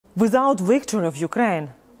without victory of Ukraine,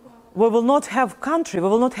 we will not have country, we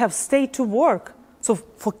will not have state to work. So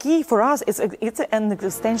for us, it's an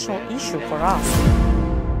existential issue for us.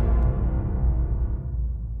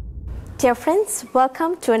 Dear friends,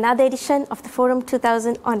 welcome to another edition of the Forum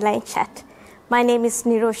 2000 online chat. My name is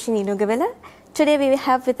Niroshini Nugawela. Today we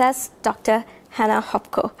have with us Dr. Hanna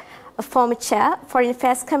Hopko, a former chair, Foreign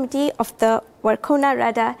Affairs Committee of the Verkhovna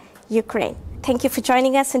Rada, Ukraine. Thank you for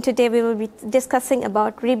joining us, and today we will be discussing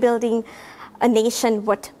about rebuilding a nation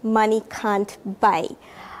what money can't buy.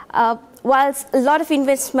 Whilst a lot of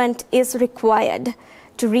investment is required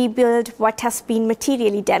to rebuild what has been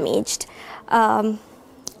materially damaged, a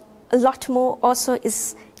lot more also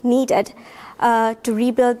is needed to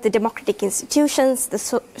rebuild the democratic institutions, the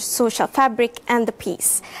social fabric, and the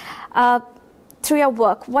peace. Through your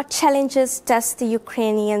work, what challenges does the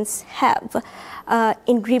Ukrainians have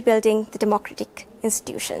in rebuilding the democratic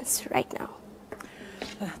institutions right now?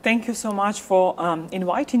 Thank you so much for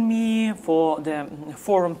inviting me for the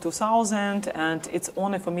Forum 2000, and it's an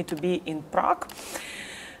honor for me to be in Prague.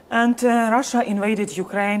 And Russia invaded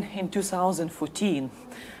Ukraine in 2014.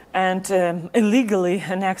 And illegally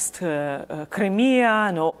annexed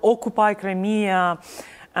Crimea, occupied Crimea,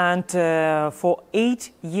 and for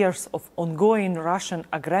 8 years of ongoing Russian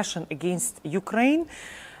aggression against Ukraine,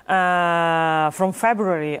 from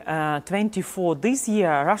February 24 this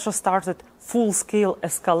year, Russia started full-scale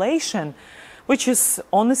escalation, which is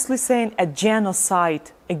honestly saying a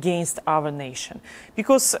genocide against our nation.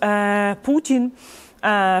 Because Putin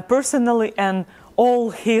personally and all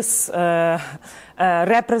his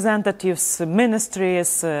representatives,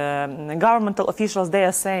 ministries, governmental officials, they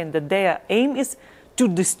are saying that their aim is to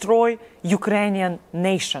destroy Ukrainian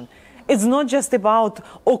nation. It's not just about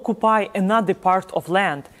occupy another part of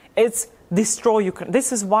land, it's destroy Ukraine.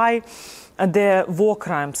 This is why the war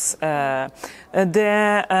crimes, the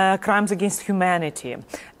crimes against humanity,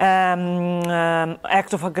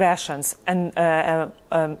 act of aggressions, and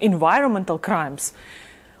environmental crimes,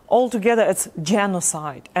 altogether, it's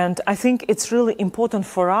genocide. And I think it's really important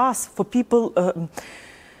for us, for people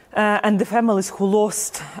and the families who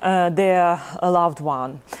lost their loved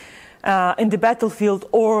one in the battlefield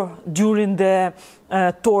or during the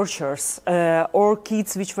tortures, or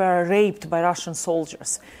kids which were raped by Russian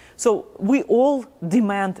soldiers. So we all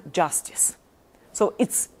demand justice. So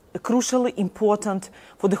it's crucially important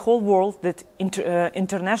for the whole world that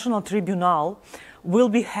international tribunal will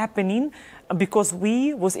be happening, because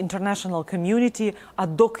we, with international community, are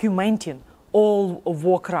documenting all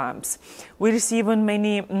war crimes. We receive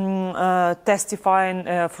many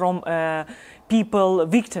testifying from people,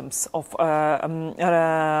 victims of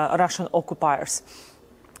Russian occupiers.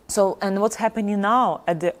 So, and what's happening now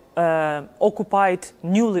at the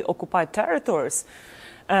newly occupied territories,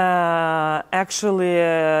 actually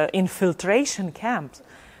infiltration camps.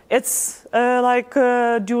 It's like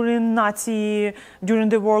during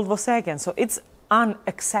the World War II. So it's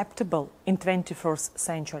unacceptable in 21st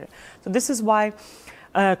century. So this is why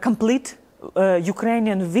complete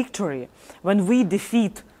Ukrainian victory, when we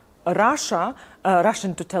defeat Russia,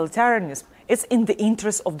 Russian totalitarianism, it's in the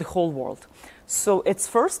interest of the whole world. So it's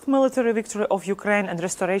first military victory of Ukraine and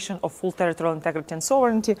restoration of full territorial integrity and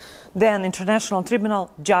sovereignty, then international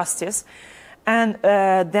tribunal, justice, and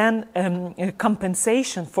then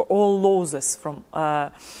compensation for all losses from.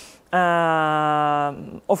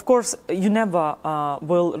 Of course, you never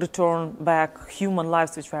will return back human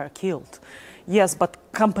lives which were killed. Yes, but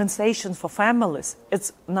compensation for families,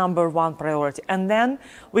 it's #1 priority. And then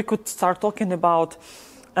we could start talking about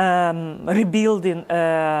rebuilding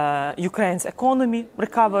Ukraine's economy,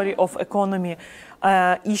 recovery of economy,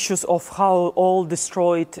 issues of how all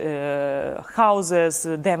destroyed houses,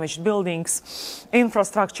 damaged buildings,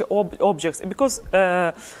 infrastructure objects, because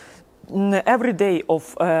every day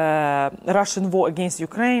of Russian war against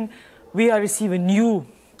Ukraine, we are receiving new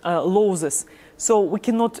losses. So we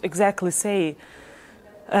cannot exactly say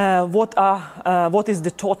what is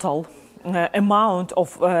the total amount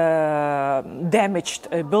of damaged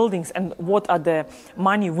buildings and what are the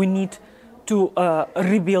money we need to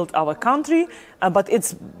rebuild our country, but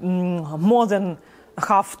it's more than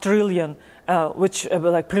 $500 billion, which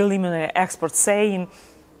like preliminary experts saying.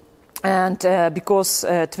 And because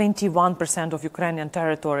 21% of Ukrainian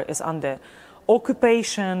territory is under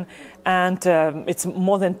occupation, and it's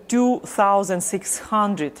more than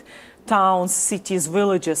 2,600 towns, cities,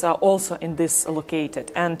 villages are also in this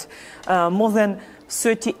located, and more than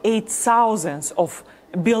 38,000 of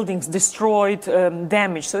buildings destroyed,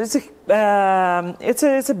 damaged. So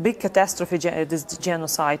it's a big catastrophe, this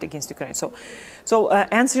genocide against Ukraine. So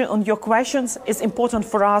answering on your questions, it's important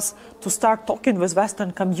for us to start talking with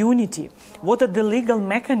Western community. What are the legal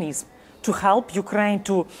mechanisms to help Ukraine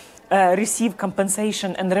to receive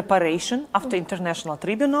compensation and reparation after international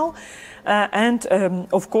tribunal, and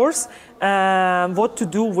of course what to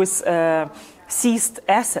do with seized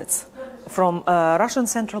assets from Russian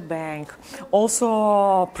central bank,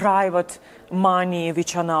 also private money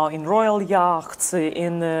which are now in royal yachts,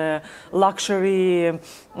 in luxury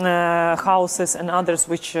houses and others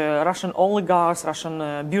which Russian oligarchs,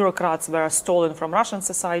 Russian bureaucrats were stolen from Russian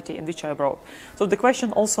society and which are abroad. So the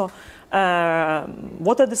question also,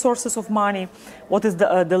 what are the sources of money, what is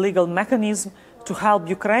the legal mechanism to help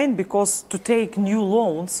Ukraine, because to take new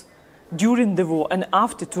loans during the war and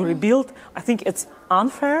after to rebuild, I think it's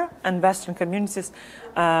unfair, and Western communities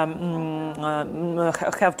have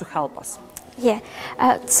to help us. Yeah,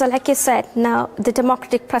 so like you said, now the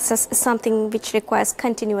democratic process is something which requires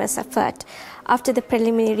continuous effort. After the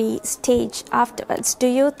preliminary stage afterwards, do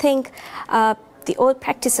you think the old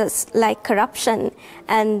practices like corruption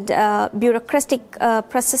and bureaucratic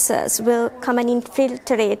processes will come and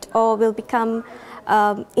infiltrate or will become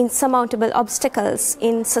insurmountable obstacles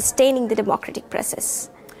in sustaining the democratic process?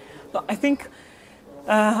 I think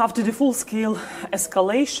after the full-scale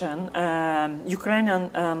escalation, Ukrainian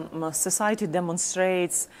society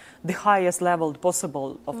demonstrates the highest level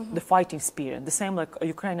possible of the fighting spirit, the same like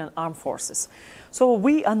Ukrainian armed forces. So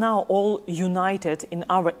we are now all united in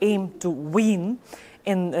our aim to win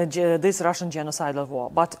in this Russian genocidal war.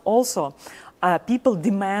 But also people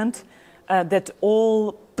demand that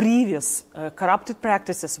all previous corrupted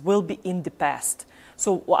practices will be in the past.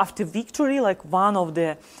 So after victory, like one of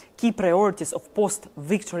the key priorities of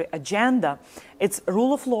post-victory agenda, it's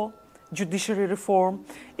rule of law, judiciary reform,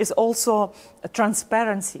 is also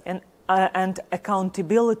transparency and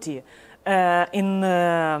accountability in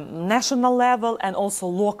national level and also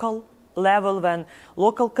local level, when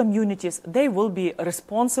local communities, they will be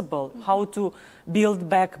responsible how to build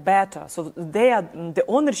back better. So they are, the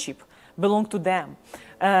ownership belong to them.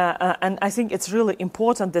 And I think it's really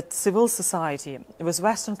important that civil society with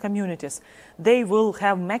Western communities, they will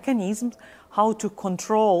have mechanisms how to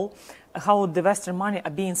control how the Western money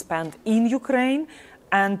are being spent in Ukraine,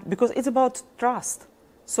 and because it's about trust.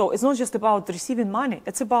 So it's not just about receiving money,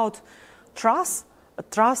 it's about trust,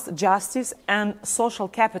 justice, and social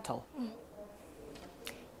capital.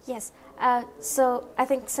 Yes. So I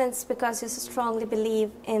think because you strongly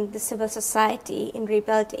believe in the civil society, in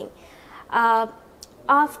rebuilding,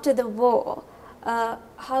 after the war,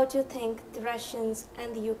 how do you think the Russians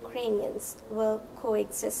and the Ukrainians will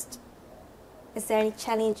coexist? Is there any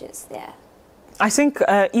challenges there? I think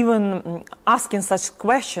even asking such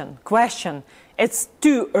question, it's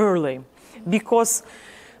too early, because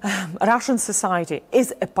Russian society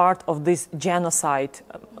is a part of this genocide,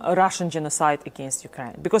 Russian genocide against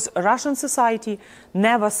Ukraine. Because Russian society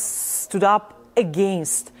never stood up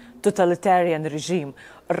against totalitarian regime.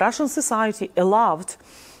 Russian society allowed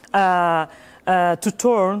to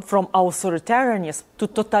turn from authoritarianism to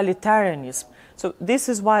totalitarianism. So this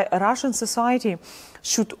is why Russian society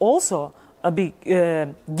should also be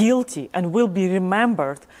guilty and will be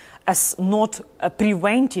remembered as not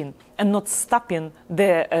preventing and not stopping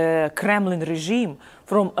the Kremlin regime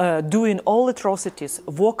from doing all atrocities,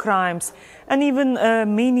 war crimes, and even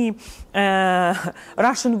many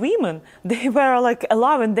Russian women, they were like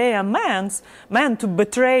allowing their men to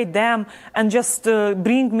betray them and just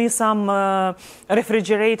bring me some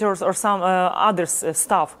refrigerators or some other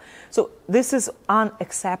stuff. So this is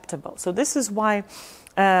unacceptable. So this is why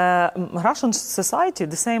Russian society,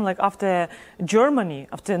 the same like after Germany,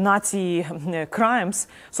 after Nazi crimes,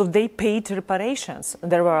 so they paid reparations.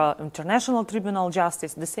 There were international tribunal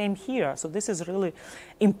justice, the same here. So this is really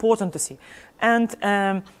important to see. And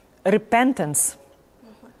repentance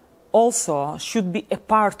also should be a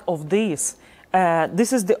part of this.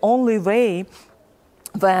 This is the only way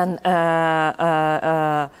when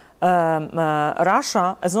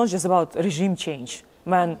Russia is not just about regime change,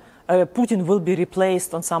 when Putin will be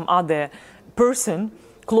replaced on some other person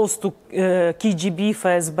close to KGB,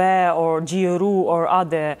 FSB, or GRU, or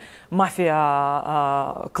other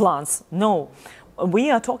mafia clans. No, we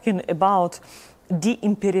are talking about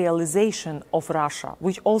de-imperialization of Russia,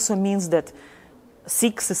 which also means that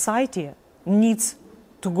Sikh society needs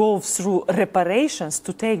to go through reparations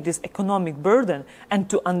to take this economic burden and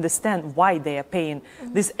to understand why they are paying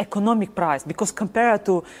this economic price. Because compared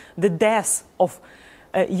to the death of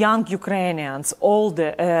young Ukrainians, all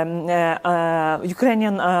the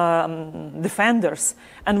Ukrainian defenders,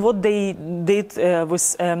 and what they did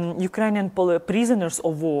with Ukrainian prisoners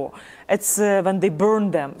of war. It's when they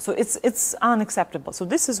burned them. So it's unacceptable. So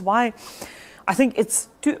this is why I think it's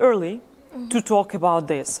too early to talk about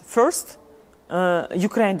this. First,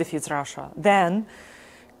 Ukraine defeats Russia. Then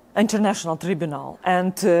international tribunal,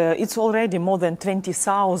 and it's already more than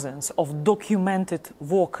 20,000 of documented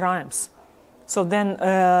war crimes. So then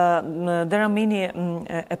there are many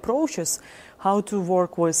approaches how to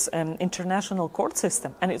work with international court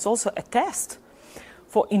system, and it's also a test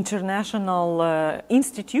for international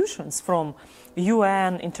institutions from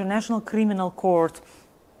UN, International Criminal Court,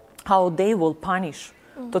 how they will punish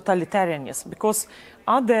totalitarianism, because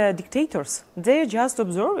other dictators, they just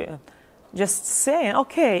observe it. Just saying,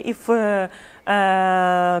 okay, if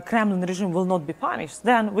Kremlin regime will not be punished,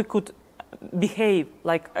 then we could behave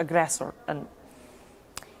like aggressor. And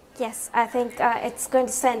yes, I think it's going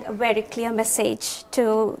to send a very clear message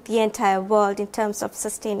to the entire world in terms of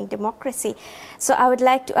sustaining democracy. So I would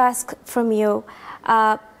like to ask from you,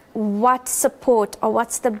 what support or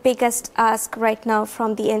what's the biggest ask right now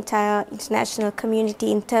from the entire international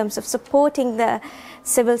community in terms of supporting the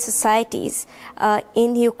civil societies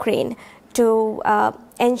in Ukraine to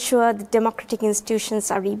ensure the democratic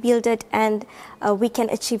institutions are rebuilt and we can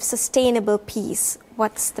achieve sustainable peace?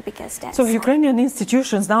 What's the biggest ask? So Ukrainian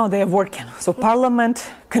institutions now, they are working. So parliament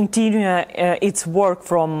continue its work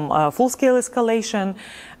from full-scale escalation,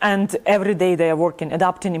 and every day they are working,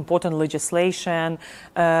 adopting important legislation,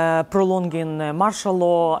 prolonging martial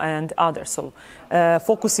law and others. So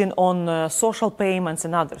focusing on social payments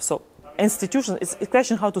and others. So institutions, it's a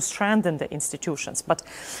question how to strengthen the institutions. But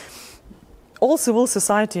all civil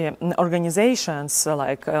society organizations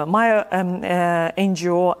like my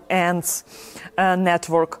NGO and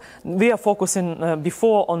network, we are focusing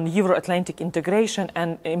before on Euro-Atlantic integration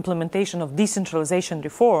and implementation of decentralization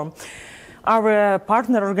reform. Our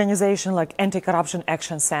partner organization like Anti-Corruption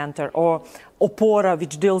Action Center or OPORA,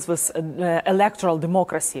 which deals with electoral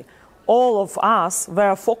democracy, all of us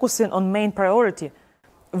were focusing on main priority,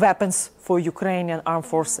 weapons for Ukrainian armed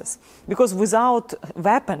forces. Because without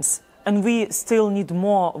weapons, and we still need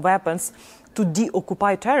more weapons to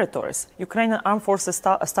deoccupy territories. Ukrainian armed forces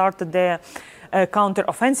started their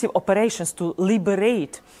counter-offensive operations to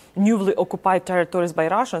liberate newly occupied territories by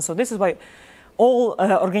Russia. So this is why all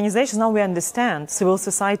organizations, now we understand, civil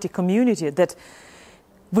society community, that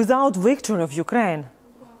without victory of Ukraine,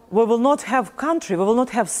 we will not have country, we will not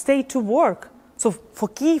have state to work. So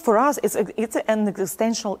for us, it's an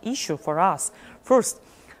existential issue for us. First,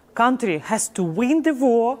 country has to win the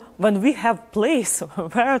war when we have place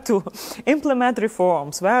where to implement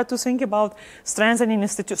reforms, where to think about strengthening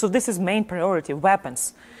institutions. So this is main priority,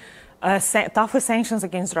 weapons, tougher sanctions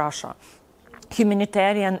against Russia,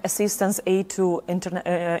 humanitarian assistance, aid to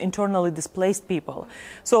internally displaced people.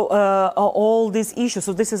 So all these issues,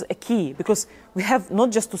 so this is a key, because we have not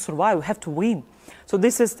just to survive, we have to win. So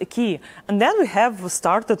this is the key. And then we have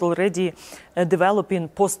started already developing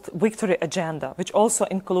post-victory agenda, which also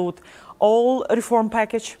include all reform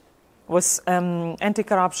package with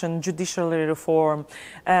anti-corruption, judiciary reform,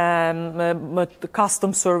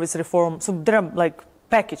 customs service reform. So there are like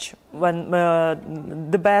package when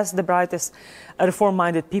the best, the brightest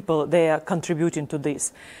reform-minded people, they are contributing to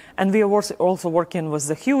this. And we are also working with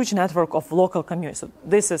the huge network of local communities. So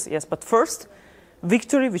this is, yes, but first,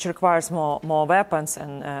 victory, which requires more weapons,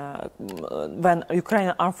 and when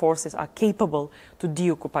Ukrainian armed forces are capable to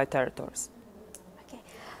deoccupy territories. Okay.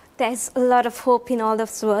 There's a lot of hope in all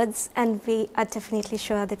those words, and we are definitely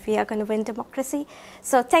sure that we are going to win democracy.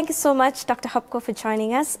 So thank you so much, Dr. Hopko, for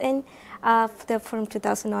joining us in the Forum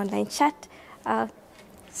 2000 online chat.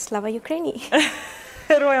 Slava Ukraini!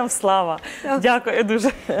 Героям слава! Дякую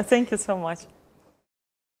дуже. Thank you so much.